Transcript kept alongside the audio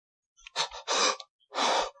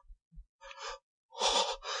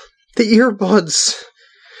The earbuds!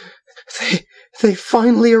 They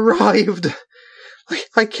finally arrived!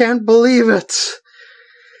 I can't believe it!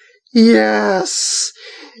 Yes!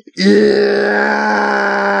 Yeah!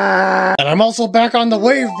 And I'm also back on the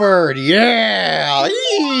Wavebird! Yeah!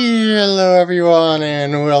 Hello everyone,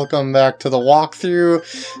 and welcome back to the walkthrough.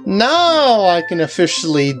 Now I can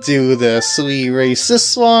officially do this. So we erase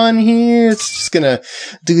this one here. It's just gonna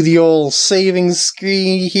do the old saving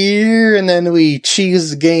screen here, and then we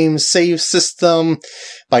choose the game's save system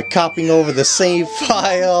by copying over the save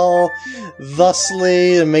file,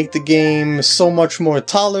 thusly to make the game so much more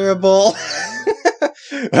tolerable.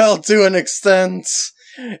 Well, to an extent.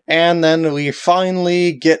 And then we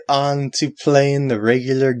finally get on to playing the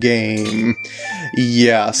regular game.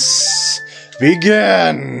 Yes.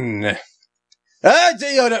 Begin!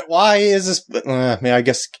 Why is this... I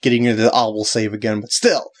guess getting into the will save again, but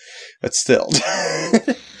still.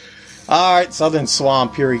 Alright, Southern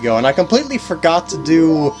Swamp, here we go. And I completely forgot to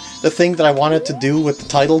do the thing that I wanted to do with the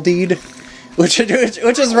title deed, which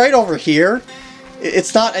is right over here.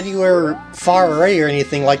 It's not anywhere far away or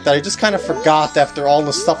anything like that. I just kind of forgot after all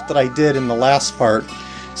the stuff that I did in the last part.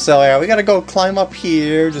 So yeah, we gotta go climb up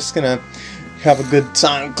here. Just gonna have a good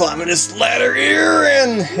time climbing this ladder here.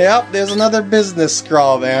 And yep, there's another business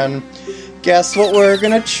scrub. And guess what? We're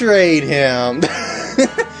gonna trade him.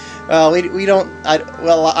 We don't...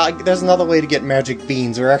 there's another way to get magic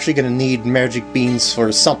beans. We're actually gonna need magic beans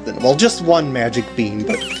for something. Well, just one magic bean,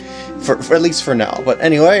 but for at least for now. But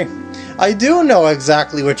anyway, I do know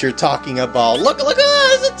exactly what you're talking about. Look at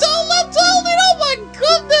this! It's all oh my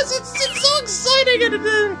goodness! It's so exciting!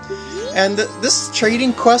 And this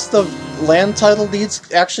trading quest of land title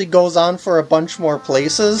deeds actually goes on for a bunch more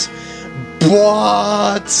places,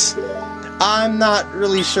 but I'm not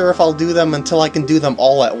really sure if I'll do them until I can do them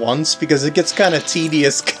all at once, because it gets kind of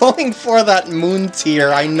tedious going for that moon tier,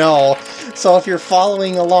 I know. So if you're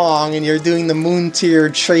following along and you're doing the moon tier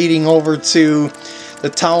trading over to the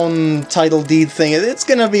town title deed thing, it's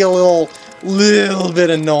gonna be a little bit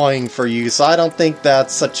annoying for you, so I don't think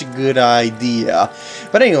that's such a good idea.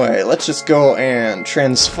 But anyway, let's just go and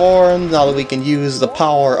transform now that we can use the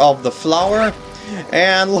power of the flower.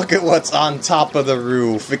 And look at what's on top of the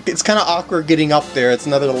roof. It's kind of awkward getting up there. It's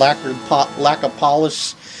another lack of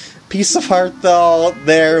polish piece of art, though.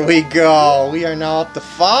 There we go. We are now up to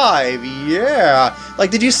 5. Yeah. Like,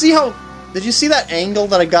 did you see that angle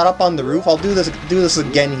that I got up on the roof? I'll do this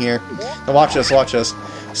again here. Now watch this.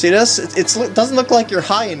 See this? It doesn't look like you're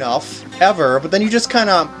high enough ever, but then you just kind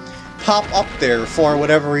of pop up there for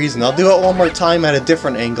whatever reason. I'll do it one more time at a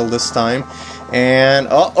different angle this time. And,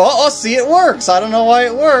 see, it works! I don't know why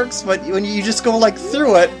it works, but when you just go, like,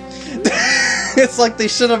 through it, it's like they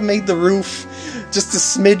should have made the roof just a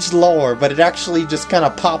smidge lower, but it actually just kind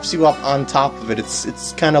of pops you up on top of it.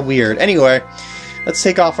 It's kind of weird. Anyway, let's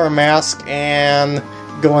take off our mask and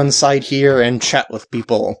go inside here and chat with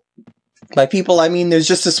people. By people, I mean there's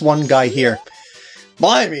just this one guy here.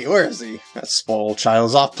 Blimey, where is he? That spoiled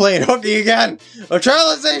child's off playing hooky again! A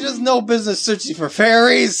child of age has no business searching for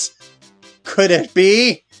fairies! Could it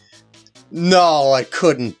be? No, it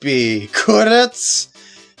couldn't be. Could it?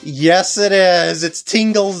 Yes, it is. It's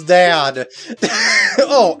Tingle's dad.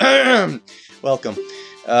 Oh, welcome.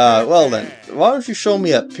 Well then, why don't you show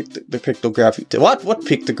me the pictograph you did? What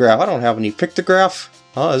pictograph? I don't have any pictograph.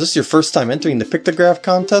 Is this your first time entering the pictograph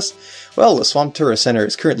contest? Well, the Swamp Tourist Center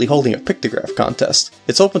is currently holding a pictograph contest.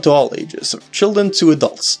 It's open to all ages, from children to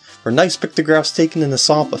adults. For nice pictographs taken in the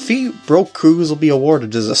swamp, a few broke crews will be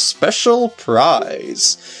awarded as a special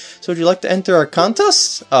prize. So would you like to enter our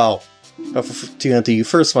contest? Oh, to enter you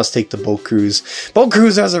first must take the boat cruise. Boat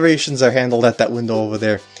cruise reservations are handled at that window over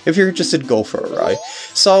there. If you're interested, go for a ride.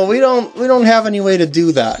 So we don't have any way to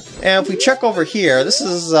do that. And if we check over here, this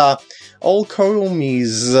is Old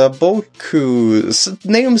Komi's boat cruise.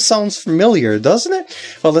 Name sounds familiar, doesn't it?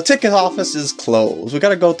 Well, the ticket office is closed. We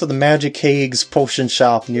gotta go to the Magic Hague's potion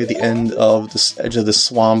shop near the end of the edge of the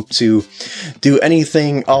swamp to do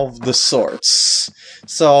anything of the sorts.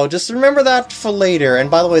 So just remember that for later.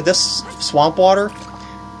 And by the way, this swamp water,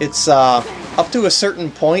 it's up to a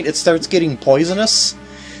certain point, it starts getting poisonous.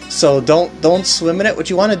 So don't swim in it. What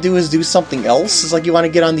you want to do is do something else. It's like you want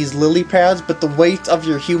to get on these lily pads, but the weight of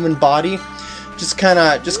your human body just kind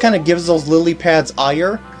of gives those lily pads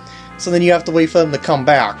ire. So then you have to wait for them to come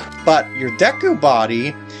back. But your Deku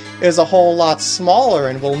body is a whole lot smaller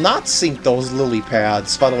and will not sink those lily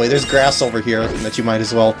pads. By the way, there's grass over here that you might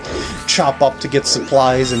as well chop up to get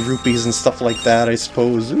supplies and rupees and stuff like that, I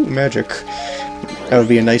suppose. Ooh, magic. That would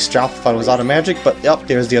be a nice job if I was out of magic, but yep,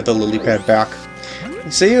 there's the other lily pad back.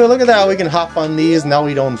 See, look at that, we can hop on these, now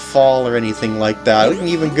we don't fall or anything like that. We can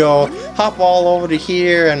even go hop all over to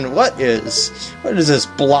here, and what is this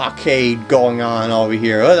blockade going on over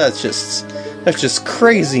here? Oh, that's just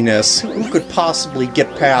craziness. Who could possibly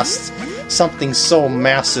get past something so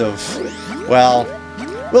massive? Well,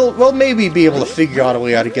 we'll maybe be able to figure out a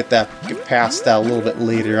way how to get past that a little bit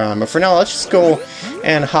later on. But for now, let's just go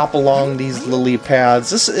and hop along these lily pads.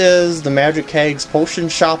 This is the Magic Hag's Potion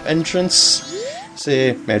Shop entrance.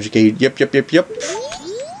 See, Magic Aid, yep.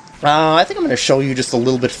 I think I'm going to show you just a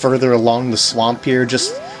little bit further along the swamp here,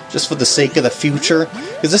 just for the sake of the future,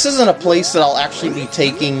 because this isn't a place that I'll actually be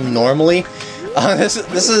taking normally.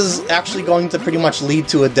 This is actually going to pretty much lead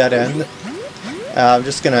to a dead end. I'm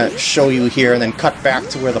just going to show you here and then cut back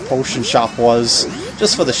to where the potion shop was,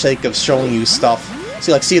 just for the sake of showing you stuff.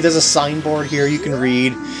 See, there's a signboard here you can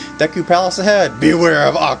read. Deku Palace ahead. Beware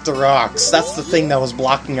of Octoroks. That's the thing that was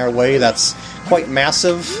blocking our way. That's quite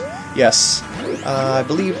massive. Yes. I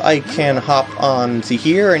believe I can hop on to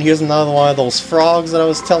here, and here's another one of those frogs that I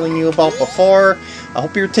was telling you about before. I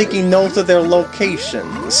hope you're taking note of their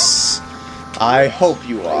locations. I hope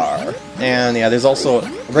you are. And yeah, there's also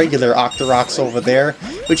regular Octoroks over there,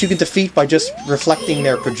 which you can defeat by just reflecting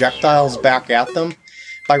their projectiles back at them.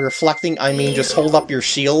 By reflecting, I mean just hold up your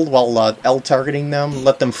shield while L-targeting them,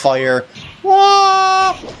 let them fire.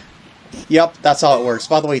 Wah! Yep, that's how it works.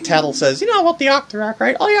 By the way, Tattle says, you know about the Octorok,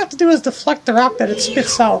 right? All you have to do is deflect the rock that it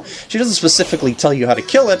spits out. She doesn't specifically tell you how to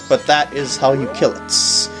kill it, but that is how you kill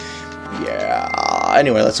it. Yeah.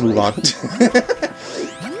 Anyway, let's move on.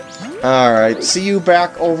 Alright, see you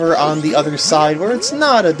back over on the other side where it's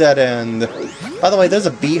not a dead end. By the way, there's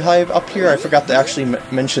a beehive up here. I forgot to actually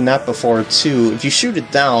mention that before, too. If you shoot it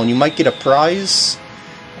down, you might get a prize.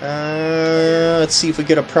 Let's see if we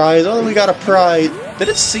get a prize. Oh, we got a prize. Did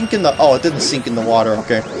it sink in the... Oh, it didn't sink in the water.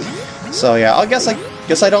 Okay. So, yeah, I guess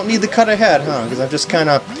I don't need to cut ahead, huh? Because I'm just kind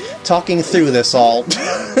of talking through this all.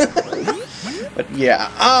 But, yeah.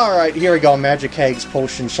 Alright, here we go. Magic Hag's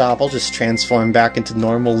Potion Shop. I'll just transform back into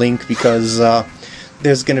normal Link because,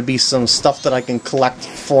 there's going to be some stuff that I can collect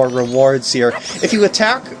for rewards here. If you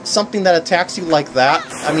attack something that attacks you like that,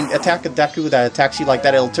 I mean, attack a Deku that attacks you like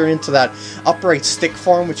that, it'll turn into that upright stick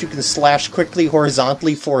form, which you can slash quickly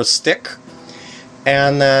horizontally for a stick.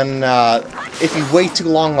 And then, if you wait too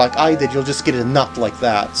long like I did, you'll just get a nut like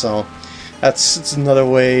that, so... It's another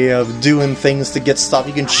way of doing things to get stuff.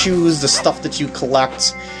 You can choose the stuff that you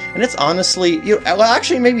collect. And it's honestly... well,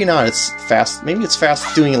 actually, maybe not. It's fast. Maybe it's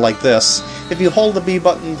fast doing it like this. If you hold the B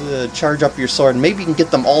button to charge up your sword, maybe you can get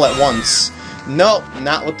them all at once. Nope,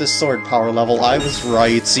 not with this sword power level. I was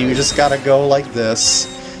right. So you just gotta go like this.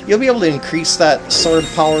 You'll be able to increase that sword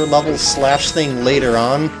power level slash thing later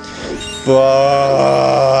on.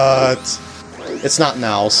 But... it's not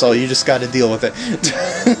now, so you just gotta deal with it.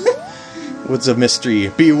 Woods of Mystery.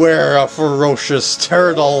 Beware of ferocious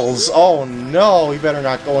turtles! Oh no, we better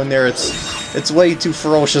not go in there. It's way too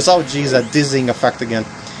ferocious. Oh geez, that dizzying effect again.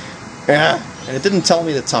 Yeah, and it didn't tell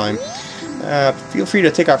me the time. Feel free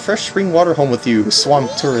to take our fresh spring water home with you.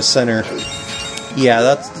 Swamp Tourist Center. Yeah,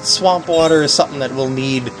 that swamp water is something that we'll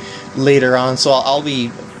need later on, so I'll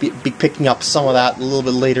be picking up some of that a little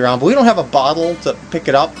bit later on. But we don't have a bottle to pick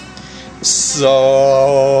it up,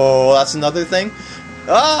 so that's another thing.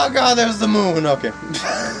 Oh god, there's the moon! Okay.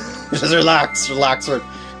 Just relax,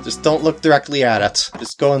 just don't look directly at it.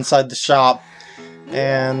 Just go inside the shop.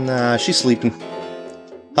 And, she's sleeping.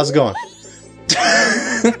 How's it going?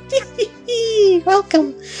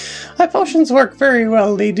 Welcome. My potions work very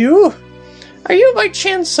well, they do. Are you by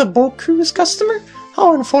chance a boat cruise customer?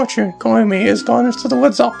 How unfortunate Goemi has gone into the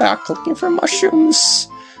woods out back looking for mushrooms.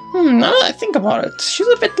 Now that I think about it, she's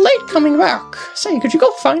a bit late coming back. Say, could you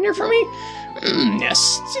go find her for me?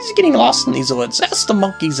 Yes, she's getting lost in these woods. Ask the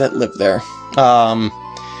monkeys that live there. How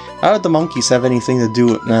did the monkeys have anything to do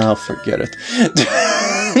with... No, forget it.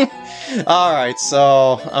 Alright,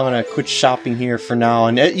 so I'm gonna quit shopping here for now.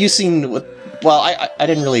 And you seen... Well, I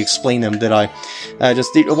didn't really explain them, did I?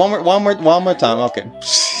 Just one more time. Okay.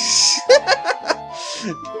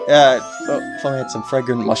 If I had some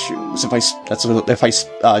fragrant mushrooms, if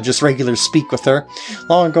I just regular speak with her.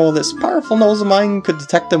 Long ago, this powerful nose of mine could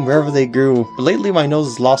detect them wherever they grew, but lately my nose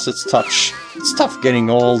has lost its touch. It's tough getting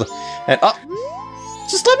old. And,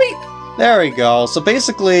 just let me... There we go. So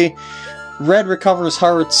basically, red recovers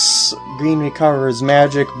hearts, green recovers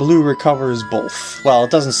magic, blue recovers both. Well,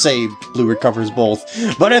 it doesn't say blue recovers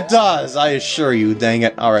both, but it does, I assure you, dang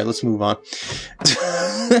it. Alright, let's move on.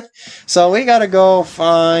 So we gotta go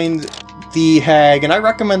find the hag, and I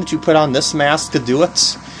recommend that you put on this mask to do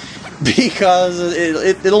it, because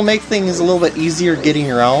it'll make things a little bit easier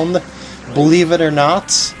getting around. believe it or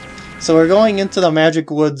not. So we're going into the Magic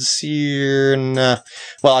Woods here, and,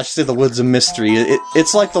 well, I should say the Woods of Mystery.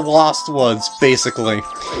 It's like the Lost Woods, basically,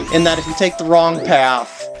 in that if you take the wrong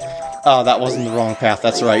path... Oh, that wasn't the wrong path,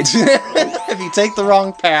 that's right. If you take the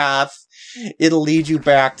wrong path, it'll lead you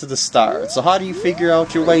back to the start. So how do you figure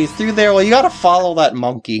out your way through there? Well, you gotta follow that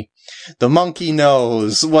monkey. The monkey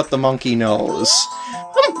knows what the monkey knows.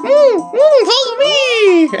 Follow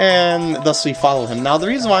me! And thus we follow him. Now, the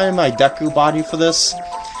reason why I'm my Deku body for this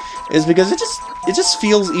is because it just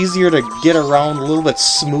feels easier to get around a little bit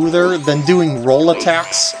smoother than doing roll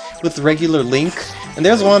attacks with regular Link. And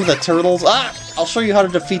there's one of the turtles. I'll show you how to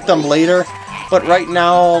defeat them later, but right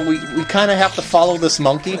now we kind of have to follow this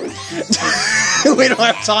monkey. We don't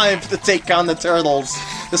have time to take on the turtles.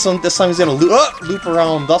 This time he's gonna loop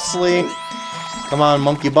around thusly. Come on,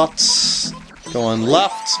 monkey butts. Going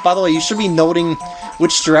left. By the way, you should be noting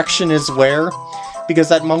which direction is where, because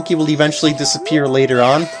that monkey will eventually disappear later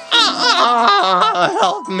on.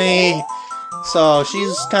 Help me! So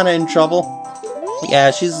she's kind of in trouble.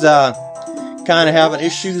 Yeah, she's kind of having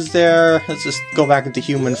issues there. Let's just go back into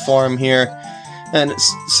human form here. And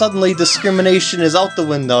suddenly discrimination is out the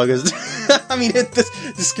window, because, I mean,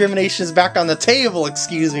 discrimination is back on the table,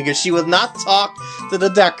 excuse me, because she would not talk to the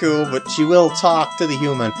Deku, but she will talk to the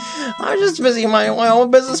human. I'm just busy minding my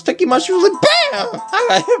own business, picking mushrooms, and BAM! I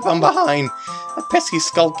got hit from behind. That pesky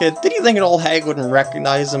skull kid, did he think an old hag wouldn't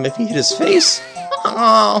recognize him if he hit his face?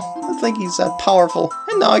 Oh, I think he's that powerful,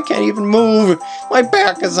 and now I can't even move. My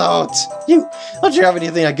back is out. Don't you have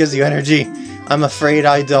anything that gives you energy? I'm afraid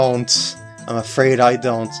I don't. I'm afraid I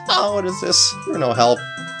don't. Oh, what is this? You're no help.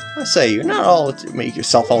 I say, you're not all to make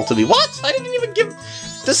yourself all to be. What? I didn't even give...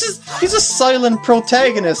 He's a silent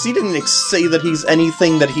protagonist. He didn't say that he's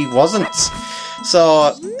anything that he wasn't.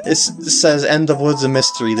 So, it says, End of Woods of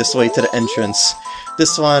Mystery, this way to the entrance.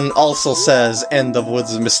 This one also says, End of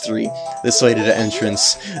Woods of Mystery, this way to the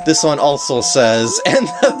entrance. This one also says, End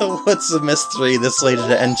of the Woods of Mystery, this way to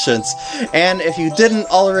the entrance. And if you didn't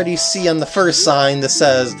already see on the first sign that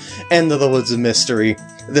says, End of the Woods of Mystery,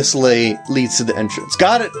 this way leads to the entrance.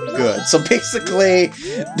 Got it? Good. So basically,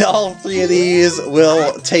 all three of these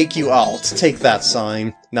will take you out. Take that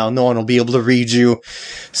sign. Now no one will be able to read you.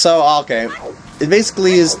 So, okay. It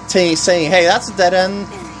basically is saying, hey, that's a dead end.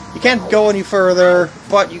 You can't go any further,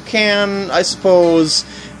 but you can, I suppose,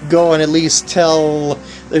 go and at least tell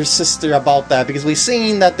their sister about that, because we've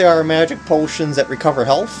seen that there are magic potions that recover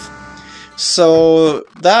health. So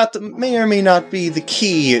that may or may not be the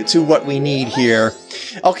key to what we need here.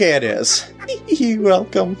 Okay, it is. You're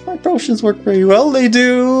welcome. My potions work very well, they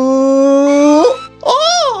do!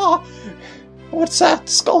 Oh! What's that?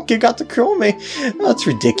 Skull Kid got to kill me. That's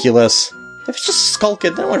ridiculous. If it's just Skull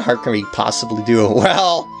Kid, then what harm can we possibly do?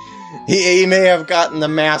 Well... He may have gotten the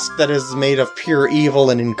mask that is made of pure evil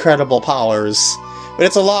and incredible powers. But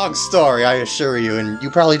it's a long story, I assure you, and you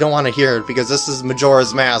probably don't want to hear it because this is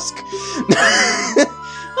Majora's Mask.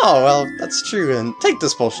 Oh, well, that's true, and take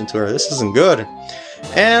this potion to her. This isn't good.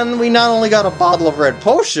 And we not only got a bottle of red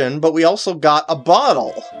potion, but we also got a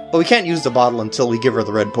bottle. But we can't use the bottle until we give her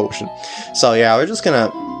the red potion. So yeah, we're just gonna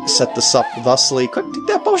set this up thusly. Quick, take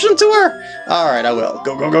that potion to her! Alright, I will.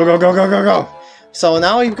 Go, go, go, go, go, go, go, go! So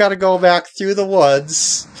now we've got to go back through the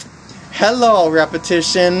woods. Hello,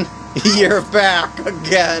 repetition. You're back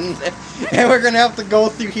again. And we're going to have to go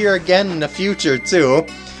through here again in the future, too.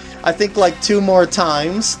 I think like 2 more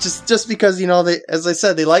times. Just because, you know, as I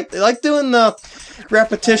said, they like doing the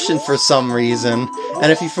repetition for some reason.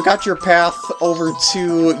 And if you forgot your path over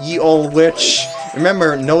to Ye Olde Witch,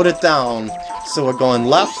 remember, note it down. So we're going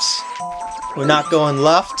left. We're not going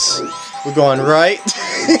left. We're going right.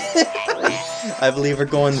 I believe we're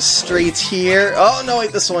going straight here. Oh, no,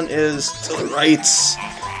 wait, this one is to the right.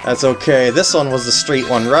 That's okay. This one was the straight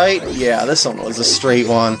one, right? Yeah, this one was the straight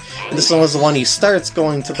one. And this one was the one he starts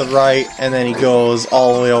going to the right, and then he goes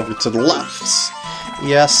all the way over to the left.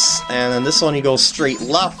 Yes, and then this one he goes straight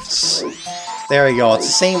left. There we go. It's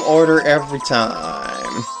the same order every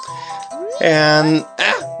time. And,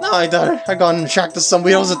 no, I done it. I got and attracted some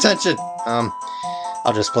weirdo's attention.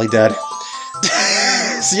 I'll just play dead.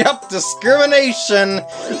 Yep, discrimination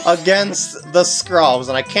against the Scrubs,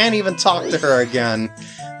 and I can't even talk to her again.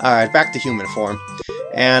 Alright, back to human form.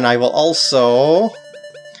 And I will also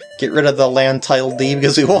get rid of the land title D,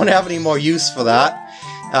 because we won't have any more use for that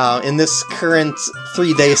in this current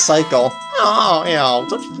 3-day cycle. Oh, you know,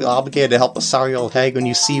 don't you feel obligated to help a sorry old hag when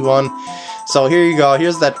you see one? So here you go,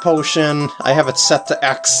 here's that potion. I have it set to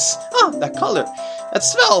X. Oh, that color. That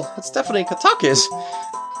smell. It's definitely Katake's.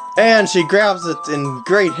 And she grabs it in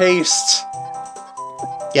great haste.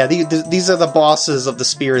 Yeah, these are the bosses of the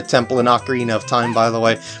Spirit Temple in Ocarina of Time, by the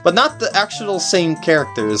way. But not the actual same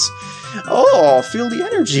characters. Oh, feel the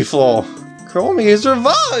energy flow. Chromie is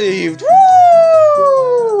revived!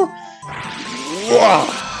 Woo! Whoa.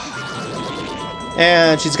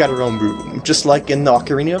 And she's got her own room, just like in the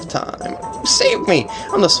Ocarina of Time. Save me!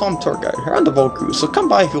 I'm the Swamp Tour Guide. We're on the boat cruise, so come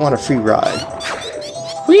by if you want a free ride.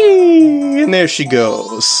 Whee! And there she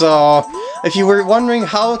goes. So, if you were wondering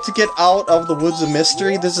how to get out of the Woods of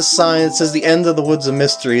Mystery, there's a sign that says the end of the Woods of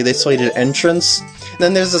Mystery, this way to the entrance. And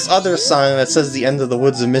then there's this other sign that says the end of the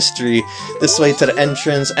Woods of Mystery, this way to the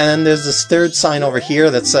entrance. And then there's this third sign over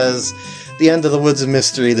here that says the end of the Woods of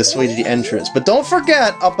Mystery, this way to the entrance. But don't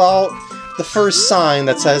forget about the first sign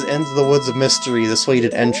that says end of the Woods of Mystery, this way to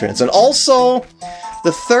the entrance. And also,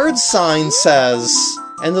 the third sign says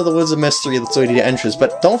end of the Woods of Mystery, this way to the entrance.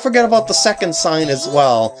 But don't forget about the second sign as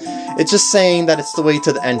well. It's just saying that it's the way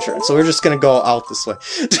to the entrance. So we're just gonna go out this way.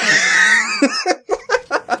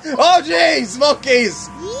 Oh jeez, monkeys!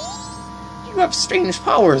 You have strange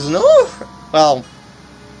powers, no? Well,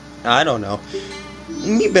 I don't know.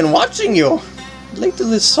 We've been watching you. Lately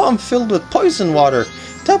this swamp filled with poison water.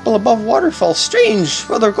 Temple above waterfall. Strange.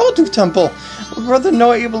 Brother, go to temple. Brother,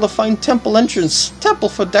 no able to find temple entrance. Temple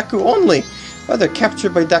for Deku only. Brother,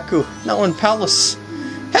 captured by Deku. Now in palace.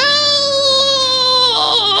 Help!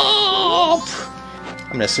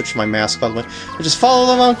 I'm gonna switch my mask, by the way. Just follow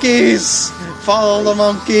the monkeys! Follow the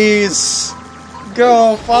monkeys!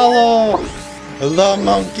 Go, follow the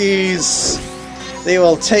monkeys! They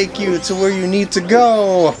will take you to where you need to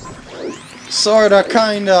go! Sorta,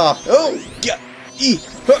 kinda. Oh! Yeah!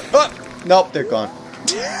 Nope, they're gone.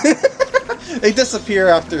 They disappear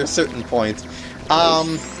after a certain point.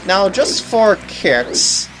 Now, just for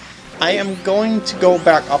kicks, I am going to go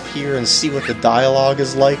back up here and see what the dialogue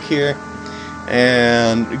is like here.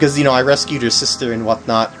 And, because, you know, I rescued your sister and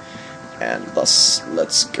whatnot. And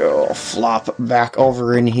let's go flop back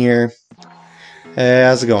over in here. Hey,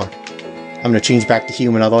 how's it going? I'm gonna change back to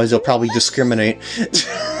human, otherwise they'll probably discriminate.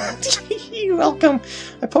 You're welcome.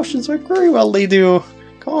 My potions work very well, they do.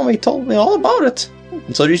 Kwame told me all about it.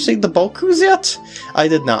 And so did you take the boat cruise yet? I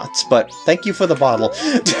did not, but thank you for the bottle.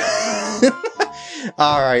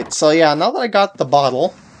 Alright, so yeah, now that I got the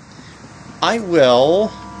bottle, I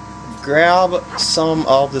will grab some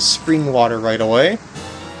of the spring water right away.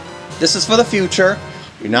 This is for the future.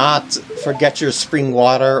 Do not forget your spring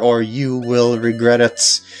water or you will regret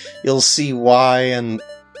it. You'll see why, and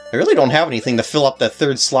I really don't have anything to fill up that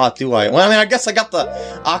third slot, do I? Well, I mean, I guess I got the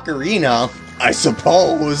ocarina, I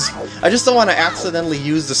suppose. I just don't want to accidentally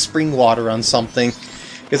use the spring water on something,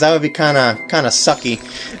 because that would be kind of sucky.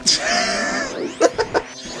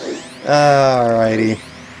 Alrighty.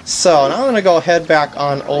 So, now I'm going to go head back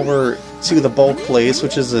on over to the boat place,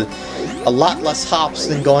 which is a lot less hops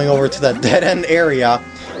than going over to that dead-end area.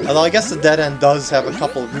 Although I guess the dead-end does have a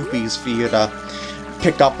couple of rupees for you to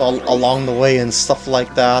pick up along the way and stuff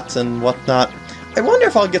like that and whatnot. I wonder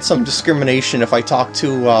if I'll get some discrimination if I talk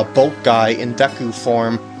to a boat guy in Deku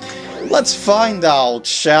form. Let's find out,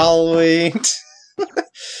 shall we?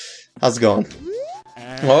 How's it going?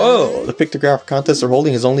 Whoa, the pictograph contest they're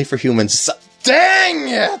holding is only for humans. Dang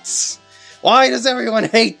it! Why does everyone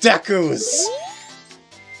hate Dekus?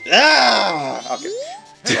 Ah! Okay.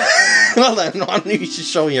 Well then, why don't you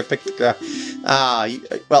just show me your pictograph?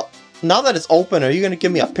 Well, now that it's open, are you going to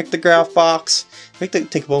give me a pictograph box?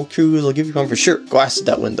 Take a boat cruise, I'll give you one for sure. Go ask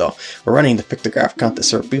that window. We're running the pictograph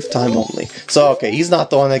contest for a brief time only. So, okay, he's not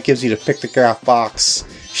the one that gives you the pictograph box.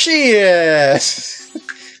 She is!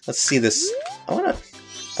 Let's see this. I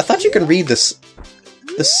thought you could read this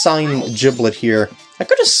sign giblet here. I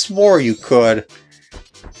could have swore you could.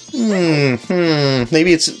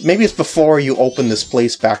 Maybe it's before you open this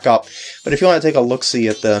place back up. But if you want to take a look-see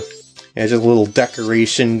at the... Yeah, just a little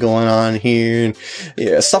decoration going on here, and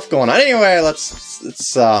yeah, stuff going on. Anyway, let's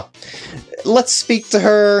speak to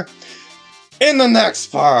her in the next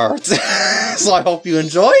part. So I hope you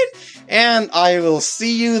enjoyed, and I will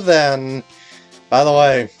see you then. By the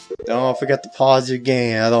way, don't forget to pause your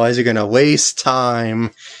game, otherwise you're gonna waste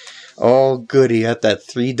time. Oh goody, at that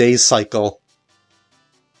 3-day cycle.